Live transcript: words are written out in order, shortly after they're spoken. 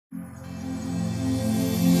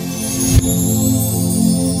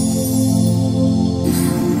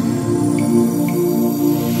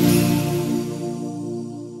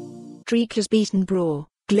Dreich has beaten Braw,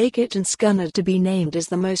 glaikit and scunnered to be named as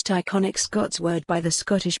the most iconic Scots word by the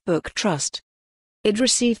Scottish Book Trust. It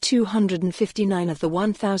received 259 of the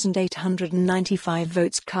 1,895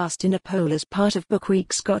 votes cast in a poll as part of Book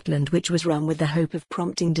Week Scotland, which was run with the hope of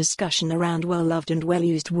prompting discussion around well-loved and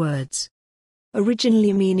well-used words.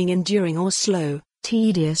 Originally meaning enduring or slow,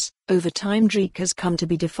 tedious, over time Dreich has come to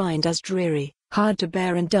be defined as dreary, hard to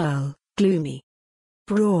bear and dull, gloomy.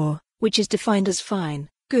 Braw, which is defined as fine,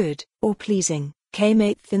 good, or pleasing, came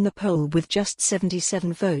 8th in the poll with just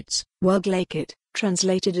 77 votes, while glaikit,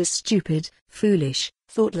 translated as stupid, foolish,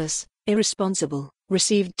 thoughtless, irresponsible,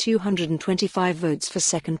 received 225 votes for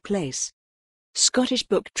second place. Scottish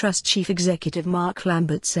Book Trust Chief Executive Marc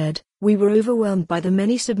Lambert said, "We were overwhelmed by the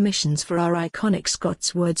many submissions for our iconic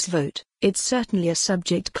Scots words vote. It's certainly a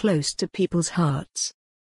subject close to people's hearts."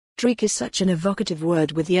 Dreich is such an evocative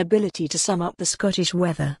word with the ability to sum up the Scottish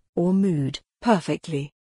weather, or mood,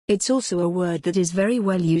 perfectly. It's also a word that is very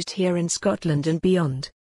well used here in Scotland and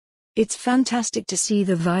beyond. It's fantastic to see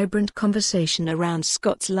the vibrant conversation around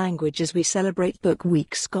Scots language as we celebrate Book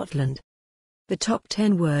Week Scotland. The top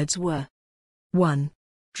 10 words were: 1.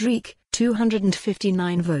 Dreich,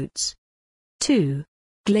 259 votes. 2.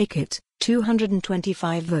 Glaikit,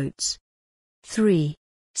 225 votes. 3.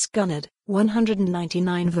 Scunnered,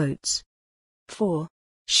 199 votes. 4.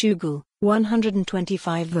 Shugal,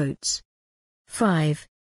 125 votes. 5.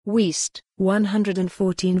 Weast,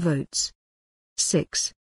 114 votes.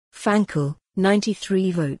 6. Fankle, 93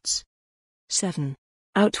 votes. 7.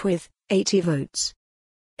 Outwith, 80 votes.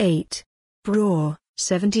 8. Braw,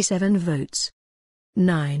 77 votes.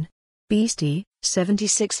 9. Beastie,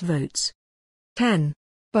 76 votes. 10.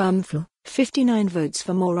 Bumfle, 59 votes.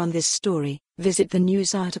 For more on this story, visit the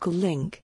news article link.